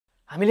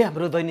हामीले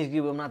हाम्रो दैनिक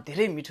जीवनमा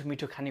धेरै मिठो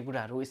मिठो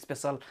खानेकुराहरू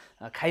स्पेशल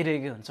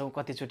खाइरहेकै हुन्छौँ।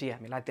 कतिचोटि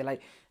हामीलाई त्यसलाई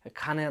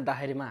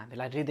खाँदाखेरिमा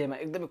हामीलाई हृदयमा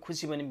एकदमै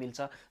खुसी पनि मिल्छ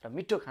र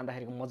मिठो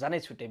खाँदाखेरिको मजा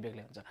नै छुट्टै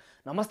बेग्लै हुन्छ।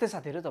 नमस्ते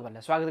साथीहरू,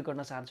 तपाईँहरूलाई स्वागत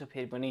गर्न चाहन्छु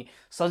फेरि पनि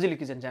सजिलो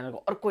किचन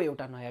च्यानलको अर्को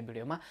एउटा नयाँ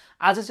भिडियोमा।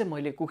 आज चाहिँ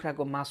मैले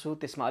कुखुराको मासु,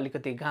 त्यसमा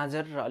अलिकति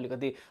गाजर र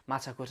अलिकति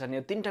माछा खुर्सानी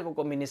यो तीनटाको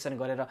कम्बिनेसन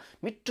गरेर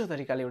मिठो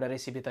तरिकाले एउटा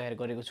रेसिपी तयार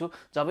गरेको छु।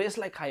 जब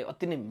यसलाई खाएँ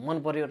अति नै मन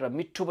पर्यो र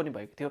मिठो पनि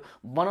भएको थियो।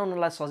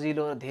 बनाउनलाई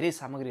सजिलो र धेरै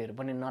सामग्रीहरू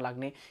पनि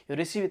नलाग्ने यो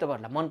रेसिपी तपाईहरुलाई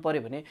मन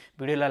पर्यो भने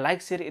भिडियोलाई लाइक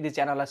शेयर, यदि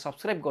च्यानललाई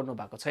सब्स्क्राइब गर्नु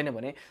भएको छैन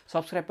भने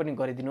सब्स्क्राइब पनि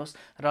गरिदिनुहोस्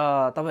र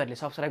तपाईहरुले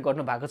सब्स्क्राइब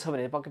गर्नु भएको छ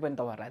भने पक्कै पनि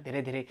तपाईहरुलाई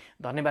धेरै धेरै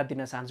धन्यवाद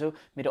दिन चाहन्छु।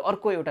 मेरो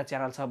अर्को एउटा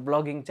च्यानल छ,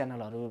 ब्लगिङ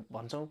च्यानलहरु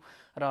भन्छौं,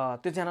 र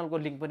त्यो च्यानलको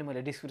लिंक पनि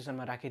मैले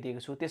डिस्क्रिप्सनमा राखिदिएको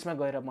छु। त्यसमा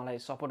गएर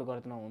मलाई सपोर्ट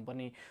गरिदिनु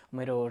पनि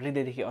मेरो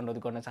हृदयदेखि अनुरोध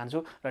गर्न चाहन्छु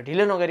र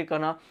ढिलो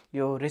नगरिकन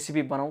यो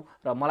रेसिपी बनाऊ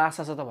र मलाई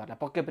आशा छ तपाईहरुलाई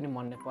पक्कै पनि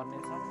मन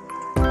पर्नेछ।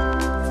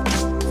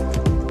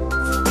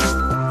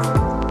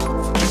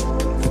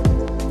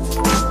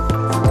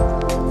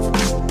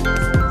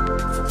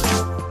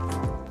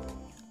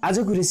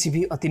 आजको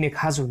रेसिपी अति नै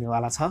खास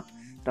हुनेवाला छ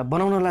र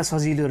बनाउनलाई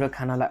सजिलो र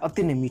खानालाई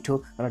अति नै मिठो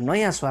र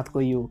नयाँ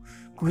स्वादको यो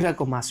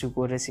कुखुराको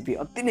मासुको रेसिपी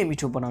अति नै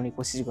मिठो बनाउने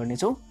कोसिस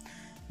गर्नेछौँ।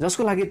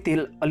 जसको लागि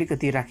तेल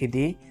अलिकति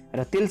राखिदिए र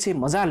तेल चाहिँ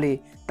मजाले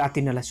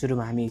तातिनलाई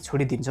सुरुमा हामी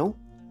छोडिदिन्छौँ।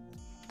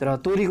 तर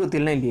तोरीको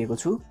तेल नै लिएको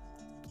छु।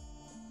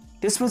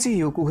 त्यसपछि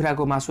यो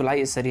कुखुराको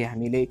मासुलाई यसरी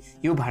हामीले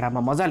यो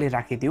भाँडामा मजाले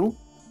राखिदिउँ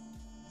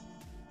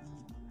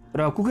र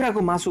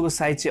कुखुराको मासुको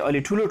साइज चाहिँ अलि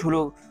ठुलो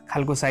ठुलो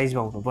खालको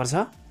साइजमा हुनुपर्छ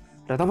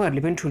र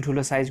तपाईहरुले पनि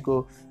ठुलठुलो साइजको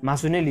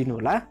मासु नै लिनु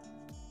होला।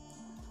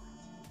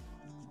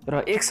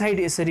 र एक साइड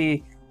यसरी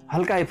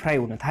हल्का फ्राई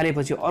हुन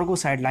थालेपछि अर्को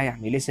साइडलाई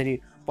हामीले यसरी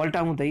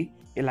पल्टाउँदै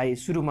यसलाई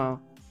सुरुमा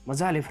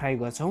मजाले फ्राई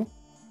गर्छौं।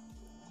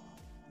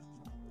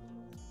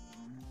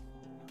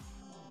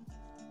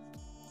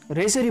 र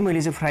यसरी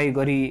मैले चाहिँ फ्राई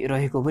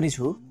गरिरहेको पनि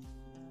छु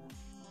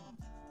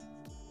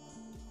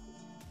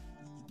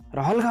र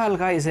हल्का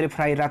हल्का यसरी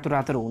फ्राई रातो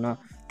रातो हुन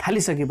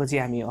थालिसकेपछि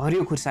हामी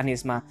हरियो खुर्सानी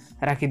यसमा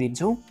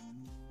राखिदिन्छौं।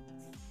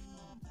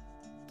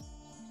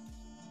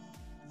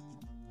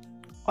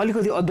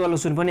 अलिकति अदुवा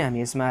लसुन पनि हामी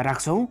यसमा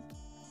राख्छौं।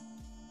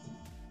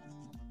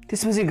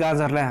 त्यसपछि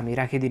गाजरलाई हामी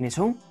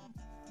राखिदिनेछौं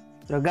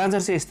र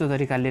गाजर चाहिँ यस्तो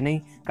तरिकाले नै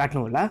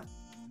काट्नु होला।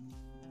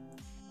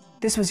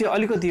 त्यसपछि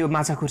अलिकति यो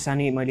माछा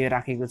खुर्सानी मैले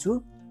राखेको छु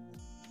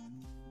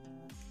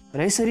र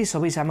यसरी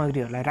सबै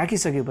सामग्रीहरूलाई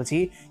राखिसकेपछि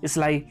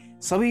यसलाई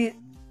सबै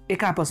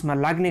एक आपसमा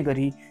लाग्ने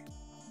गरी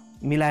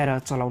मिलाएर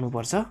चलाउनु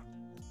पर्छ।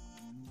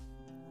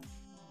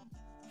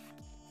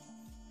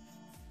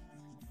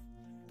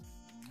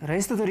 र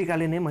यस्तो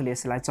तरिकाले नै मैले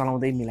यसलाई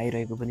चलाउँदै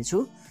मिलाइरहेको पनि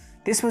छु।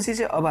 त्यसपछि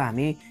चाहिँ अब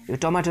हामी यो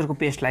टमाटरको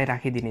पेस्टलाई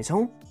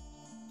राखिदिनेछौँ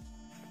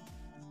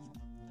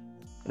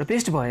र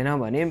पेस्ट भएन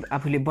भने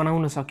आफूले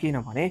बनाउन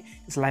सकिएन भने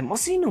यसलाई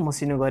मसिनो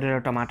मसिनो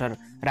गरेर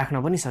टमाटर राख्न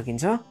पनि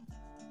सकिन्छ।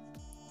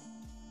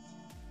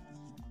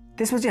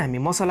 त्यसपछि हामी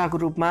मसलाको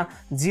रूपमा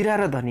जिरा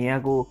र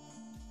धनियाको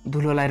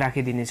धुलोलाई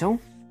राखिदिनेछौँ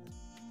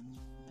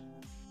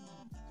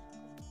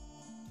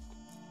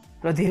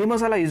र धेरै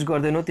मसला युज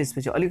गर्दैनौँ।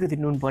 त्यसपछि अलिकति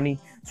नुन पनि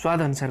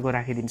स्वाद अनुसारको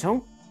राखिदिन्छौँ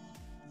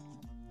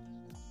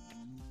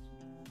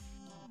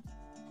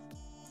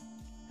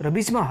र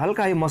बीचमा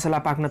हल्का यो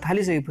मसला पाक्न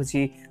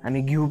थालिसकेपछि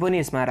हामी घिउ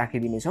पनि यसमा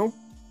राखिदिनेछौँ।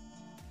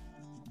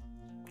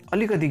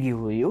 अलिकति घिउ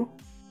हो यो।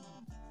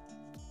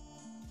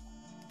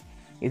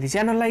 यदि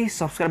च्यानललाई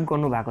सब्स्क्राइब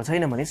गर्नु भएको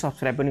छैन भने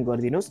सब्स्क्राइब पनि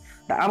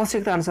गरिदिनुहोस् र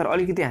आवश्यकता अनुसार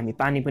अलिकति हामी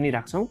पानी पनि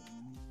राख्छौँ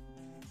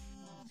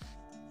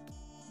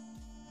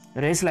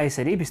र यसलाई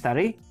यसरी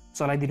बिस्तारै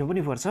चलाइदिनु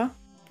पनि पर्छ।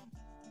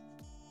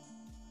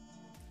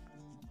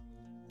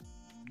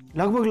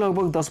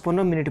 लगभग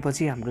 10-15 मिनेट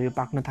पछि हाम्रो यो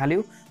पाक्न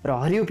थाल्यो र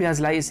हरियो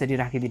प्याजलाई यसरी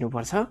राखिदिनु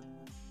पर्छ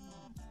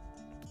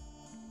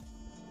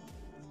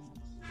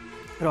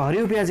र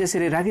हरियो प्याज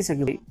यसरी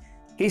राखिसकेपछि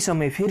केही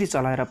समय फेरि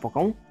चलाएर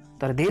पकाउँ,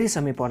 तर धेरै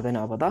समय पर्दैन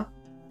अब त।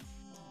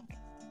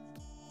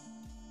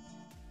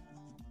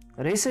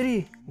 र यसरी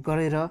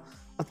गरेर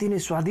अति नै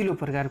स्वादिलो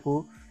प्रकारको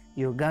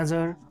यो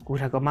गाजर,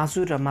 कुखुराको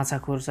मासु र माछा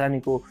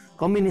खुर्सानीको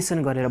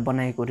कम्बिनेसन गरेर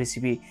बनाएको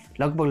रेसिपी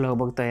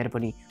लगभग तयार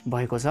पनि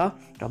भएको छ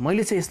र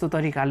मैले चाहिँ यस्तो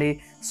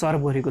तरिकाले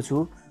सर्भ गरेको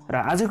छु र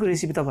आजको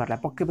रेसिपी तपाईहरुलाई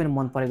पक्कै पनि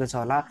मन परेको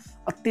छ होला।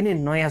 अति नै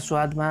नयाँ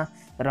स्वादमा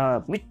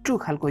र मिठो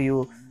खालको यो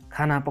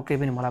खाना पक्कै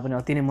पनि मलाई पनि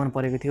अति नै मन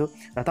परेको थियो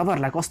र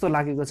तपाईहरुलाई कस्तो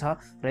लागेको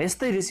छ र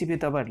यस्तै रेसिपी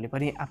तपाईहरुले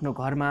पनि आफ्नो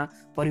घरमा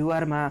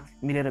परिवारमा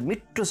मिलेर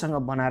मिठोसँग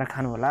बनाएर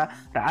खानु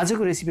होला। र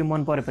आजको रेसिपी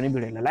मन पर्यो भने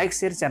भिडियोलाई लाइक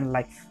शेयर,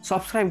 च्यानललाई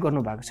सब्स्क्राइब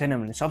गर्नु भएको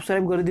छैन भने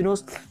सब्स्क्राइब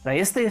गरिदिनुहोस् र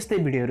यस्तै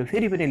भिडियोहरू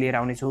फेरि पनि लिएर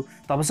आउने छु।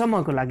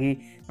 तबसम्मको लागि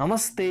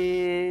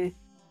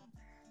नमस्ते।